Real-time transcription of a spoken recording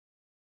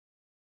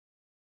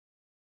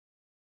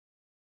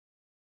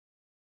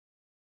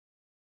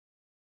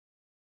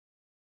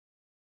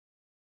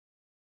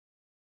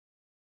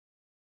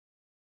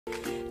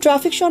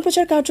Traffic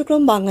সম্প্রচার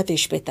কার্যক্রম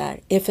বাংলাদেশ বেতার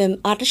FM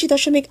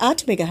 ৮৮.৮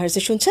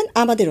 মেগাহার্জে শুনছেন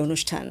আমাদের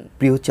অনুষ্ঠান।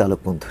 প্রিয় চালক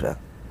বন্ধুরা,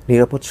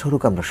 নিরাপদ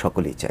সড়ক আমরা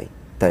সকলেই চাই।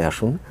 তাই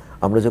আসুন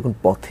আমরা যখন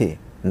পথে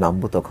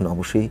নামবো তখন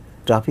অবশ্যই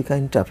ট্রাফিক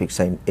আইন, ট্রাফিক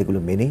সাইন এগুলো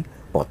মেনেই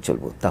পথ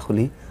চলবো।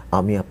 তাহলেই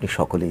আমি আপনি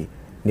সকলেই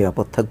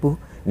নিরাপদ থাকবো,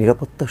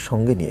 নিরাপত্তার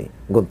সঙ্গে নিয়ে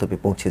গন্তব্যে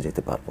পৌঁছে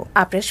যেতে পারবো।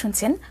 আপনারা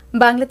শুনছেন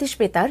বাংলাদেশ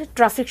বেতার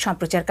ট্রাফিক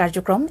সম্প্রচার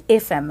কার্যক্রম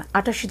FM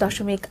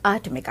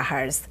 ৮৮.৮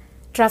 মেগাহার্জ।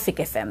 ট্রাফিক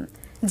FM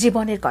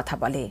জীবনের কথা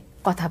বলে,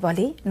 কথা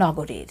বলে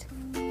নগরীর।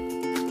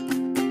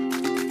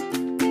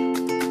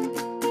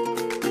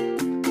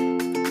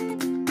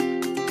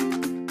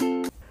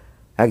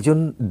 একজন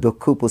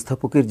দক্ষ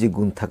উপস্থাপকের যে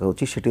গুণ থাকা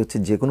উচিত সেটি হচ্ছে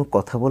যে কোনো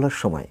কথা বলার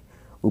সময়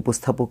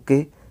উপস্থাপককে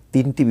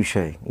তিনটি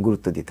বিষয়ে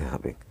গুরুত্ব দিতে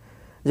হবে।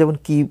 যেমন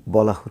কি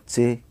বলা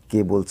হচ্ছে, কে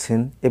বলছেন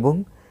এবং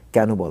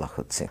কেন বলা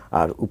হচ্ছে।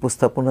 আর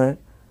উপস্থাপনায়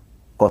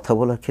কথা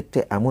বলার ক্ষেত্রে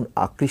এমন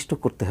আকৃষ্ট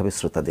করতে হবে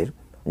শ্রোতাদের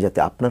যাতে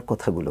আপনার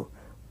কথাগুলো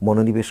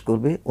মনোনিবেশ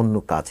করবে অন্য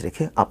কাজ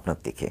রেখে আপনার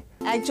দিকে।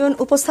 একজন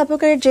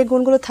উপস্থাপকের যে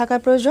গুণগুলো থাকা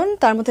প্রয়োজন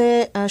তার মধ্যে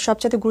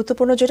সবচেয়ে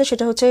গুরুত্বপূর্ণ যেটা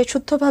সেটা হচ্ছে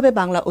শুদ্ধভাবে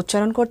বাংলা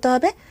উচ্চারণ করতে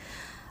হবে,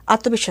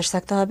 আত্মবিশ্বাস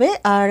থাকতে হবে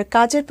আর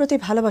কাজের প্রতি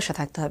ভালোবাসা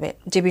থাকতে হবে।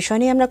 যে বিষয়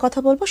নিয়ে আমরা কথা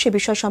বলবো সে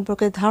বিষয়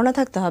সম্পর্কে ধারণা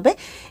থাকতে হবে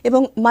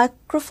এবং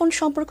মাইক্রোফোন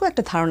সম্পর্কেও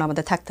একটা ধারণা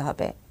আমাদের থাকতে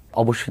হবে।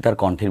 অবশ্যই তার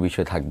কণ্ঠের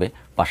বিষয় থাকবে,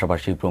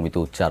 পাশাপাশি প্রমিত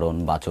উচ্চারণ,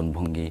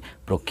 বাচনভঙ্গি,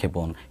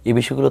 প্রক্ষেপণ এই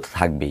বিষয়গুলো তো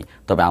থাকবেই।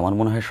 তবে আমার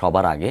মনে হয়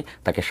সবার আগে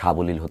তাকে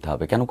সাবলীল হতে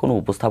হবে। কেন কোনো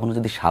উপস্থাপনা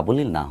যদি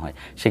সাবলীল না হয়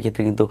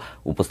সেক্ষেত্রে কিন্তু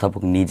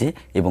উপস্থাপক নিজে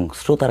এবং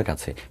শ্রোতার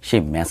কাছে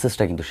সেই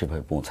মেসেজটা কিন্তু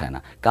সেভাবে পৌঁছায় না।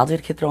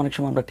 কাজের ক্ষেত্রে অনেক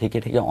সময় আমরা ঠেকে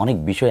অনেক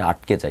বিষয়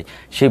আটকে যাই।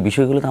 সেই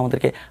বিষয়গুলোতে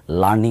আমাদেরকে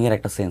লার্নিংয়ের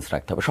একটা সেন্স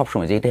রাখতে হবে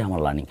সবসময়, যে এটাই আমার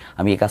লার্নিং,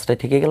 আমি এই কাজটায়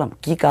ঠেকে গেলাম,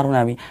 কী কারণে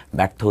আমি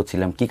ব্যর্থ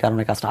হচ্ছিলাম, কী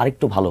কারণে কাজটা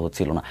আরেকটু ভালো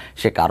হচ্ছিল না,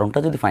 সে কারণটা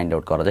যদি ফাইন্ড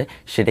আউট করা যায়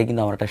সেটাই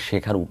কিন্তু আমার একটা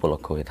শেখার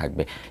উপলক্ষ হয়ে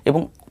থাকবে।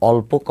 এবং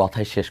অল্প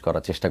কথায় শেষ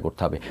করার চেষ্টা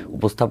করতে হবে।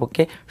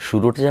 উপস্থাপককে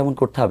শুরুটা যেমন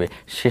করতে হবে,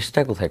 শেষটা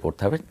কোথায়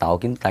করতে হবে তাও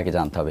কিন্তু তাকে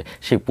জানতে হবে।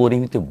 সেই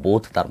পরিমিত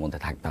বোধ তার মধ্যে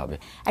থাকতে হবে।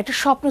 একটা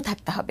স্বপ্ন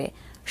থাকতে হবে।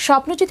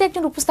 স্বপ্ন যদি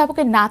একজন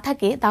উপস্থাপকের না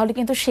থাকে তাহলে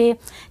কিন্তু সে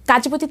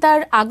কাজের প্রতি তার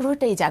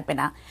আগ্রহটাই জাগবে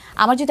না।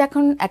 আমার যদি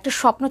এখন একটা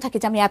স্বপ্ন থাকে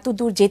যে আমি এত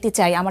দূর যেতে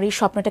চাই, আমার এই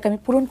স্বপ্নটাকে আমি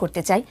পূরণ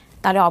করতে চাই,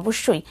 তাহলে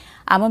অবশ্যই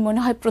আমার মনে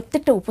হয়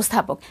প্রত্যেকটা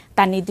উপস্থাপক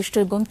তার নির্দিষ্ট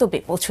গন্তব্যে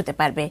পৌঁছতে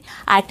পারবে।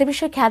 আর একটা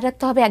বিষয় খেয়াল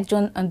রাখতে হবে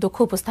একজন দক্ষ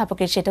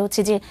উপস্থাপকের, সেটা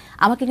হচ্ছে যে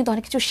আমাকে কিন্তু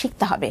অনেক কিছু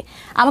শিখতে হবে।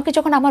 আমাকে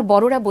যখন আমার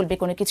বড়রা বলবে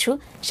কোনো কিছু,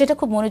 সেটা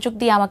খুব মনোযোগ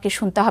দিয়ে আমাকে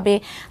শুনতে হবে।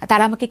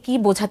 তারা আমাকে কি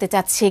বোঝাতে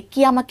চাচ্ছে, কি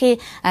আমাকে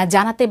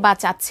জানাতে বা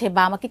চাচ্ছে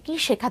বা আমাকে কি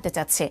শেখাতে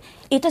চাচ্ছে,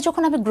 এটা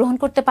যখন আমি গ্রহণ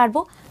করতে পারবো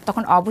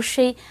তখন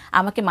অবশ্যই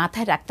আমাকে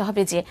মাথায় রাখতে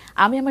হবে যে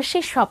আমি আমার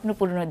সেই স্বপ্ন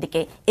পূরণের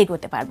দিকে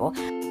এগোতে পারবো।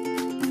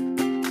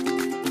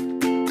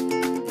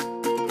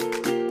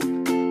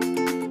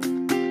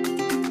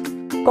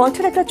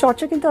 কণ্ঠের একটা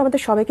চর্চা কিন্তু আমাদের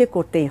সবাইকে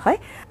করতেই হয়।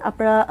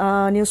 আপনারা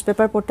নিউজ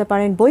পেপার পড়তে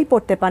পারেন, বই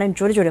পড়তে পারেন,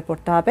 জোরে জোরে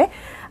পড়তে হবে।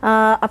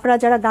 আপনারা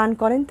যারা গান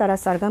করেন তারা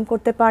সারগাম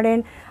করতে পারেন।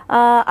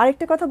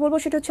 আরেকটা কথা বলবো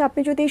সেটা হচ্ছে আপনি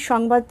যদি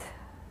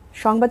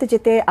সংবাদে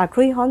যেতে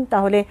আগ্রহী হন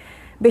তাহলে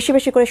বেশি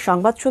বেশি করে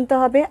সংবাদ শুনতে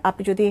হবে।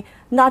 আপনি যদি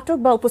নাটক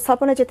বা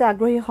উপস্থাপনা যেতে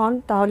আগ্রহী হন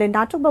তাহলে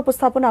নাটক বা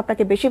উপস্থাপনা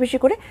আপনাকে বেশি বেশি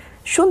করে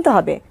শুনতে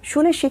হবে,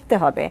 শুনে শিখতে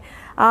হবে।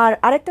 আর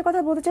আরেকটা কথা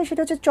বলতে চাই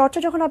সেটা হচ্ছে চর্চা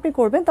যখন আপনি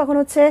করবেন তখন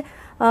হচ্ছে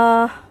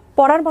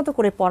পড়ার মতো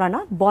করে পড়া না,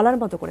 বলার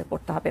মতো করে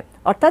পড়তে হবে।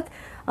 অর্থাৎ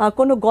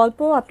কোনো গল্প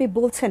আপনি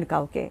বলছেন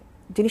কাউকে,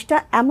 জিনিসটা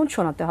এমন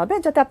শোনাতে হবে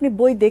যাতে আপনি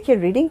বই দেখে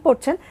রিডিং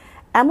পড়ছেন,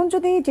 এমন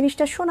যদি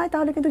জিনিসটা শোনায়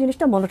তাহলে কিন্তু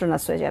জিনিসটা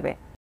মনোটোনাস হয়ে যাবে।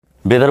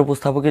 বেতার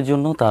উপস্থাপকের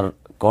জন্য তার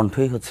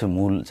কণ্ঠই হচ্ছে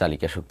মূল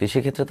চালিকা শক্তি।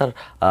 সেক্ষেত্রে তার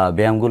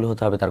ব্যায়ামগুলো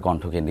হতে হবে তার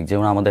কণ্ঠকেন্দ্রিক।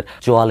 যেমন আমাদের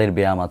চোয়ালের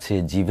ব্যায়াম আছে,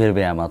 জিভের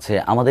ব্যায়াম আছে।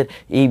 আমাদের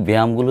এই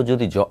ব্যায়ামগুলো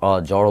যদি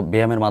জড়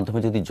ব্যায়ামের মাধ্যমে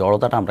যদি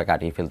জড়তাটা আমরা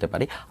কাটিয়ে ফেলতে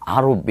পারি,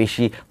 আরও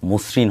বেশি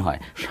মসৃণ হয়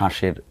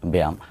শ্বাসের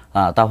ব্যায়াম,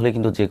 তাহলে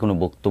কিন্তু যে কোনো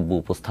বক্তব্য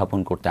উপস্থাপন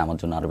করতে আমার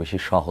জন্য আরও বেশি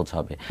সহজ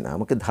হবে।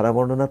 আমাকে ধারা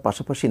বর্ণনার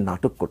পাশাপাশি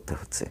নাটক করতে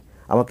হচ্ছে,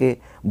 আমাকে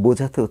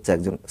বোঝাতে হচ্ছে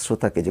একজন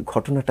শ্রোতাকে যে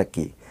ঘটনাটা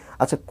কি,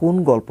 আচ্ছা কোন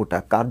গল্পটা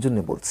কার জন্য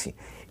বলছি,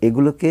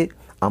 এগুলোকে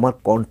আমার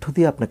কণ্ঠ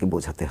দিয়ে আপনাকে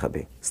বোঝাতে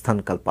হবে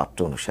স্থানকাল পাত্র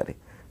অনুসারে।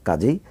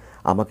 কাজেই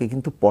আমাকে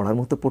কিন্তু পড়ার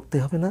মতো পড়তে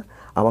হবে না,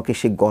 আমাকে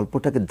সেই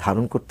গল্পটাকে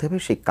ধারণ করতে হবে,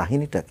 সেই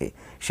কাহিনীটাকে,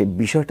 সেই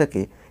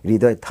বিষয়টাকে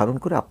হৃদয়ে ধারণ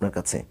করে আপনার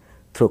কাছে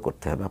থ্রো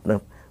করতে হবে, আপনার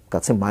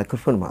কাছে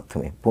মাইক্রোফোনের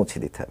মাধ্যমে পৌঁছে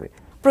দিতে হবে।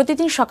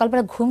 প্রতিদিন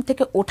সকালবেলা ঘুম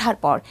থেকে ওঠার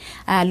পর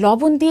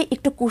লবণ দিয়ে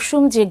একটু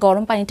কুসুম যে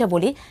গরম পানিটা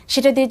বলি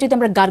সেটা দিয়ে যদি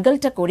আমরা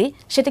গার্গলটা করি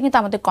সেটা কিন্তু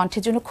আমাদের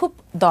কণ্ঠের জন্য খুব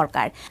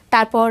দরকার।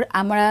 তারপর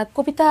আমরা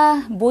কবিতা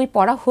বই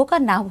পড়া হোক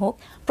আর না হোক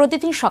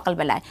প্রতিদিন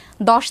সকালবেলায়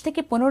 10 থেকে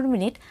 15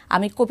 মিনিট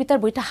আমি কবিতার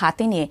বইটা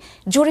হাতে নিয়ে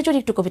জোরে জোরে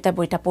একটু কবিতার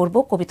বইটা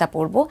কবিতা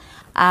পড়বো।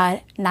 আর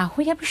না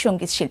হই আমি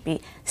সঙ্গীত শিল্পী,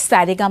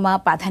 সারেগামা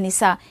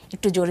পাধানিসা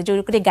একটু জোরে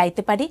জোরে করে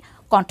গাইতে পারি,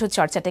 কণ্ঠ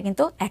চর্চাটা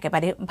কিন্তু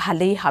একেবারে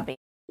ভালোই হবে।